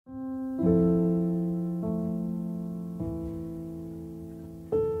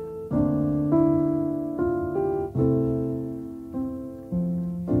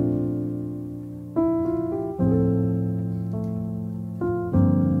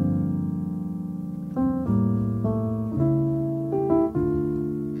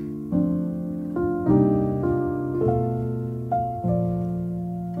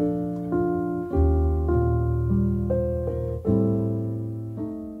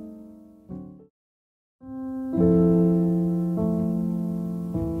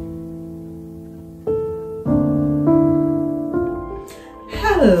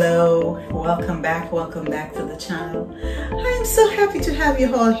welcome back to the channel. I am so happy to have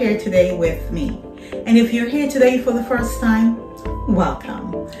you all here today with me. And if you're here today for the first time,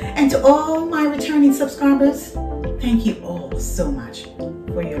 welcome. And to all my returning subscribers, thank you all so much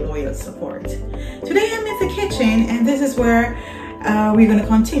for your loyal support. Today I'm in the kitchen, and this is where we're going to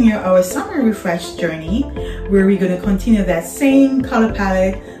continue our summer refresh journey, where we're going to continue that same color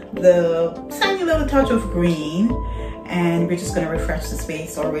palette, the tiny little touch of green, and we're just going to refresh the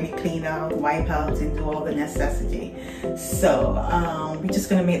space, already clean out, wipe out, and do all the necessity. So we're just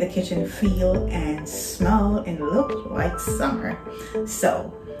going to make the kitchen feel and smell and look like summer.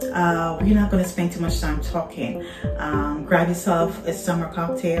 So we're not going to spend too much time talking. Grab yourself a summer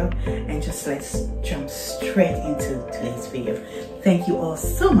cocktail and just let's jump straight into today's video. Thank you all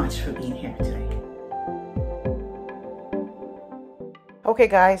so much for being here today. Okay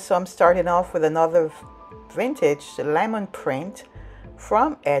guys, so I'm starting off with another vintage lemon print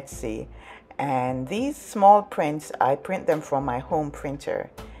from Etsy, and these small prints, I print them from my home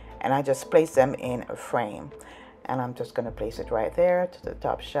printer and I just place them in a frame, and I'm just going to place it right there to the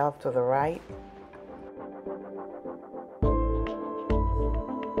top shelf to the right.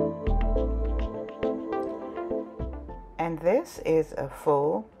 And this is a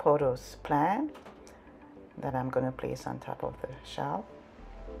full POTHOS plant that I'm going to place on top of the shelf.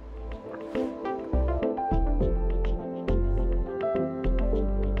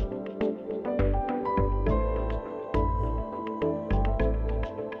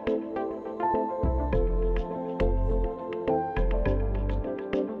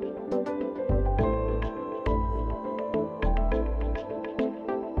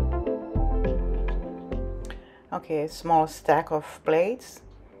 Okay, small stack of plates.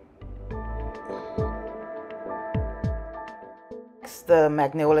 Next, the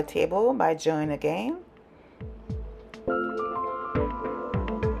Magnolia table by Join Again.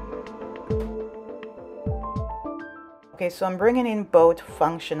 Okay, so I'm bringing in both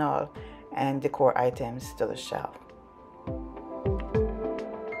functional and decor items to the shelf.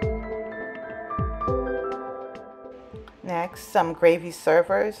 Next, some gravy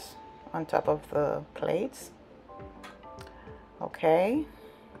servers on top of the plates. Okay.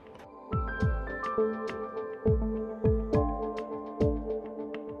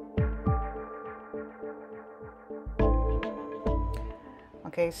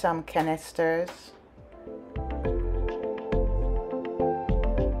 Okay, some canisters.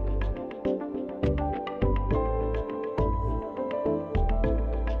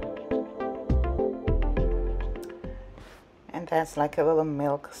 And that's like a little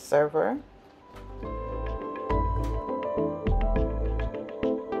milk server.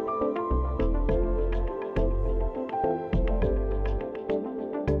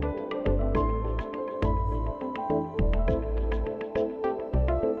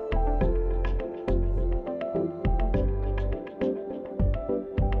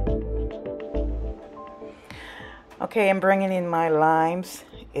 Okay, I'm bringing in my limes.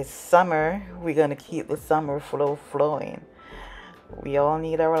 It's summer. We're going to keep the summer flow flowing. We all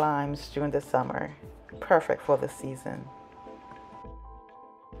need our limes during the summer. Perfect for the season.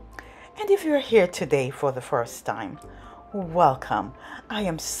 And if you're here today for the first time, welcome. I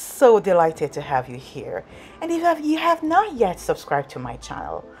am so delighted to have you here. And if you have not yet subscribed to my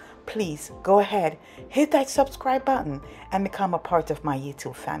channel, please go ahead, hit that subscribe button and become a part of my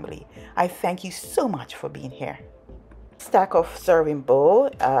YouTube family. I thank you so much for being here. Stack of serving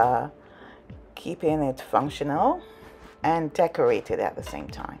bowl, keeping it functional and decorated at the same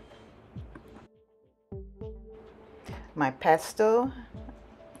time. My pesto,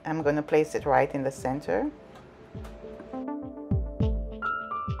 I'm going to place it right in the center.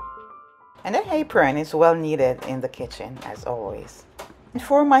 And the apron is well needed in the kitchen as always. And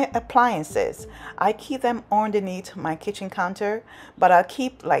for my appliances, I keep them underneath my kitchen counter, but I'll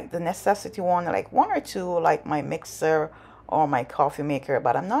keep like the necessity one, like one or two, like my mixer or my coffee maker,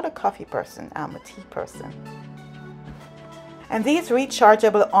 but I'm not a coffee person, I'm a tea person. And these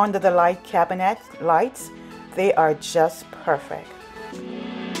rechargeable under the light cabinet lights, they are just perfect.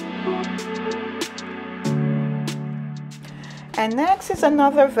 And next is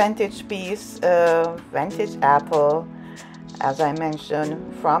another vintage piece, vintage apple, as I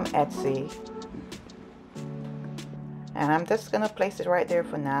mentioned, from Etsy. And I'm just going to place it right there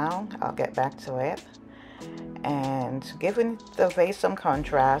for now. I'll get back to it. And giving the vase some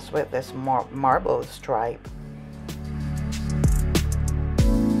contrast with this marble stripe.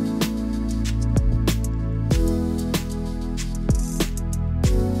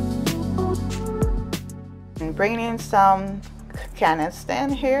 And bringing in some canister in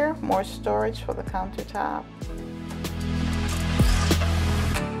here, more storage for the countertop.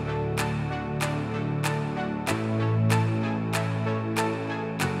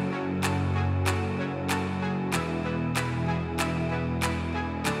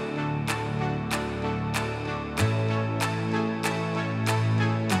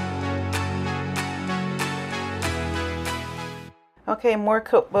 Okay, more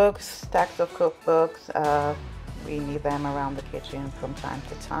cookbooks, stacks of cookbooks. We need them around the kitchen from time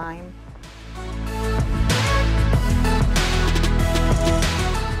to time.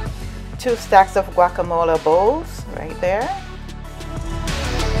 Two stacks of guacamole bowls right there.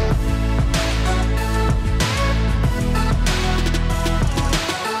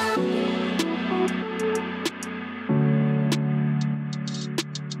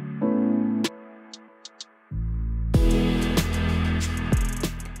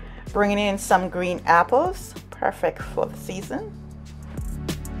 Bringing in some green apples, perfect for the season.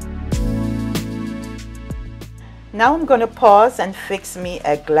 Now I'm going to pause and fix me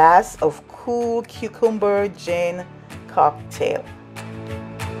a glass of cool cucumber gin cocktail.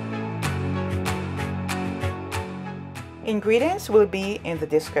 Ingredients will be in the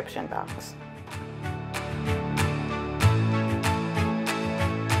description box.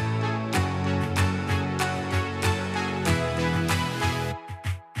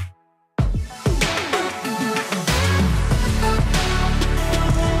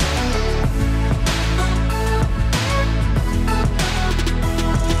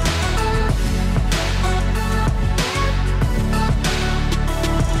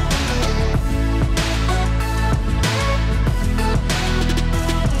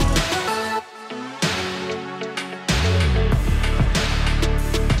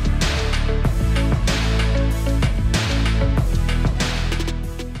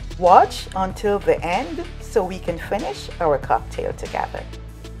 Watch until the end so we can finish our cocktail together.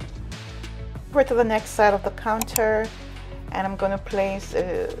 Over to the next side of the counter, and I'm going to place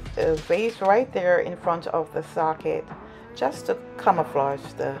a vase right there in front of the socket just to camouflage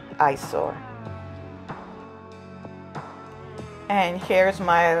the eyesore. And here's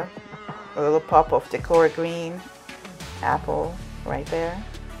my little pop of decor green apple right there.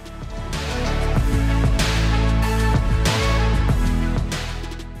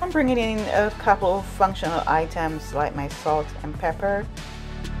 I'm bringing in a couple of functional items like my salt and pepper.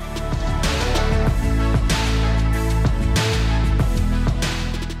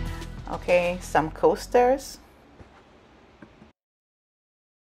 Okay, some coasters.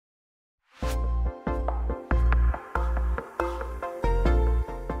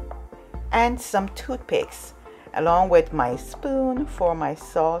 And some toothpicks, along with my spoon for my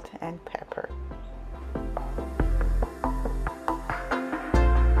salt and pepper.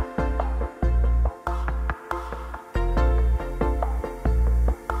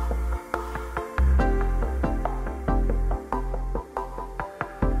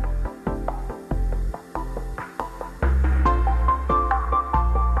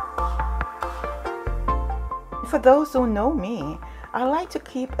 For those who know me, I like to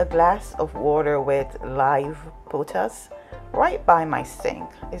keep a glass of water with live POTHOS right by my sink.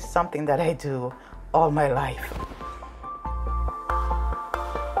 It's something that I do all my life.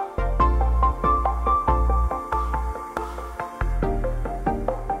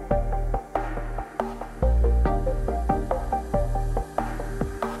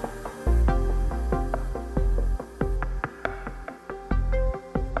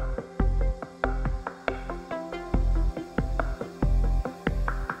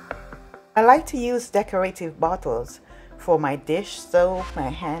 I like to use decorative bottles for my dish soap, my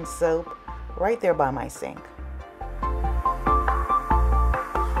hand soap, right there by my sink.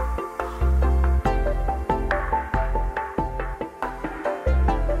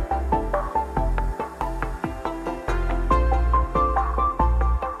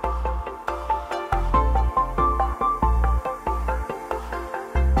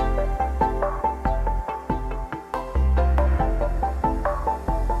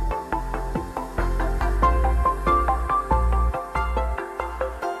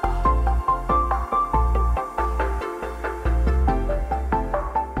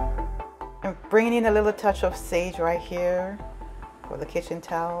 Bringing in a little touch of sage right here for the kitchen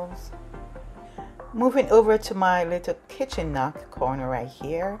towels. Moving over to my little kitchen nook corner right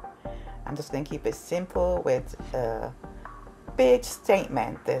here. I'm just going to keep it simple with a big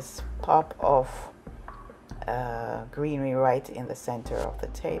statement, this pop of greenery right in the center of the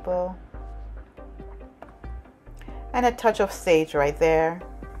table. And a touch of sage right there.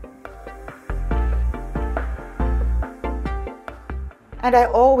 And I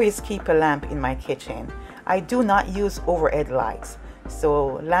always keep a lamp in my kitchen. I do not use overhead lights,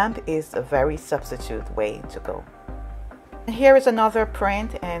 so lamp is a very substitute way to go. Here is another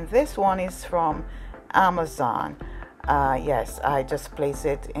print, and this one is from Amazon. Yes, I just place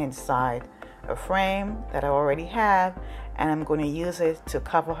it inside a frame that I already have, and I'm going to use it to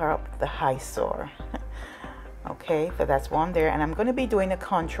cover up the eyesore. Okay, so that's one there, and I'm going to be doing a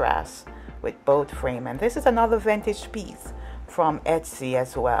contrast with both frame. And this is another vintage piece from Etsy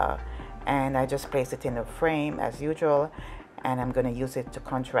as well, and I just place it in the frame as usual, and I'm going to use it to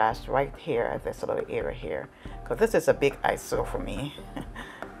contrast right here at this little area here, because this is a big eyesore for me.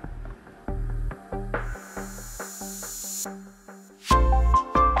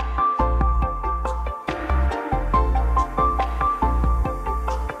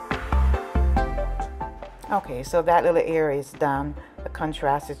 Okay, so that little area is done. The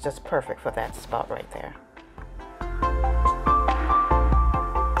contrast is just perfect for that spot right there.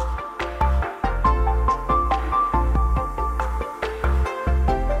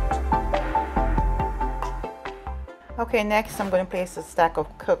 Okay, next I'm going to place a stack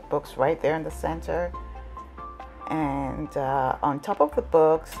of cookbooks right there in the center. And on top of the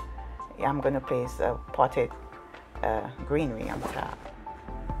books, I'm going to place a potted greenery on top.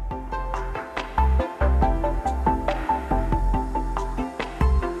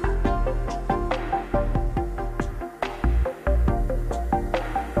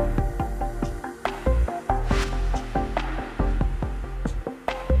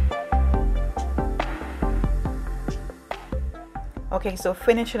 Okay, so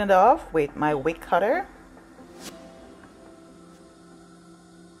finishing it off with my wick cutter.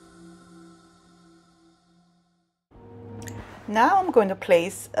 Now I'm going to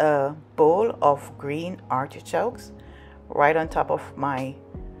place a bowl of green artichokes right on top of my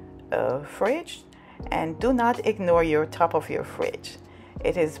fridge, and do not ignore your top of your fridge.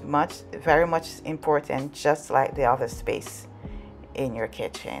 It is very much important, just like the other space in your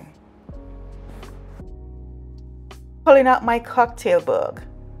kitchen. Pulling out my cocktail book,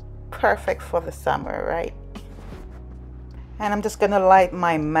 perfect for the summer, right? And I'm just gonna light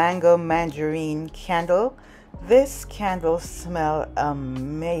my mango mandarin candle. This candle smells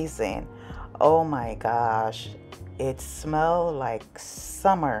amazing. Oh my gosh, it smells like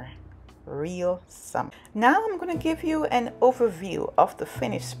summer, real summer. Now I'm gonna give you an overview of the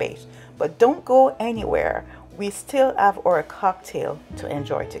finished space, but don't go anywhere. We still have our cocktail to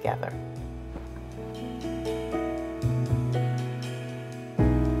enjoy together.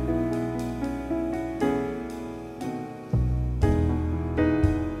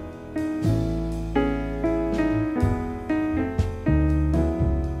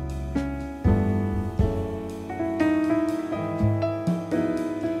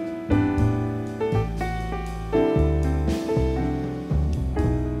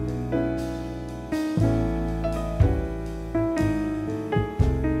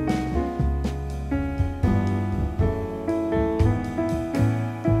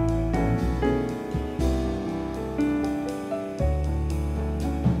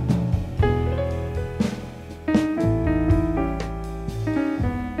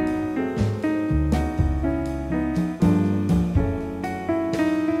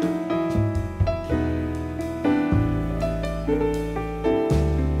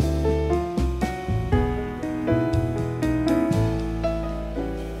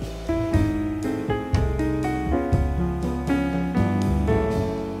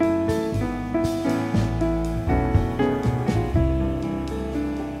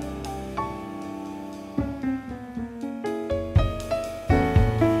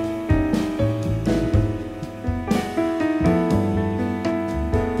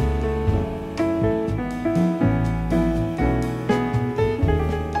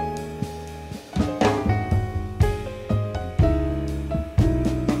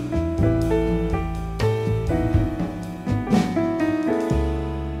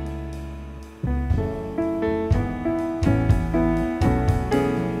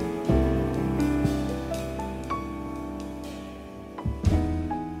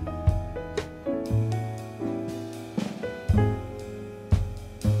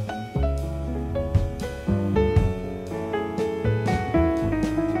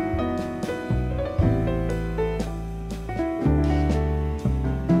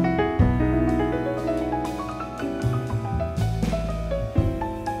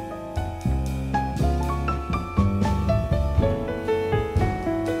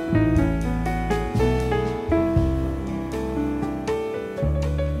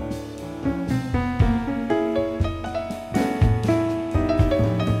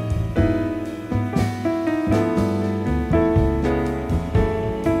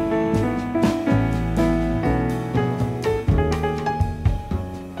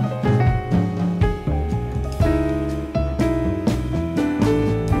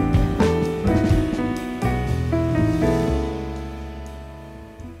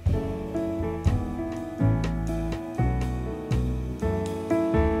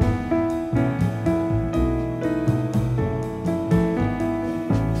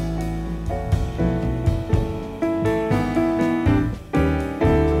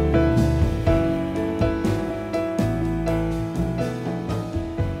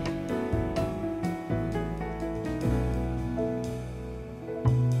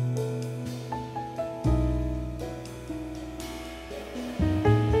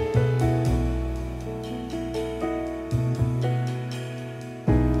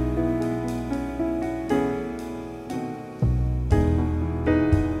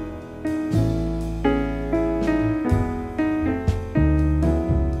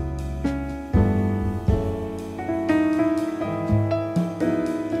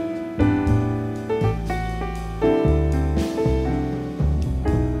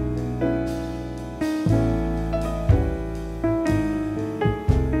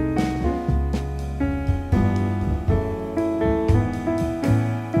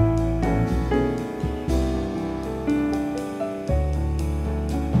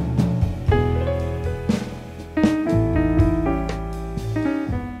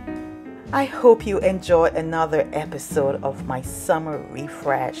 I hope you enjoyed another episode of my summer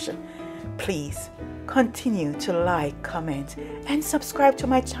refresh. Please continue to like, comment, and subscribe to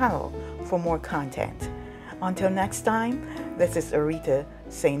my channel for more content. Until next time, this is Arita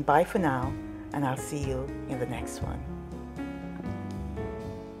saying bye for now, and I'll see you in the next one.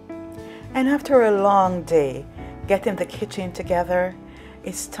 And after a long day getting the kitchen together,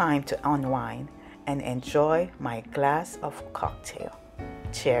 it's time to unwind and enjoy my glass of cocktail.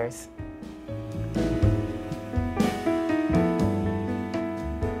 Cheers.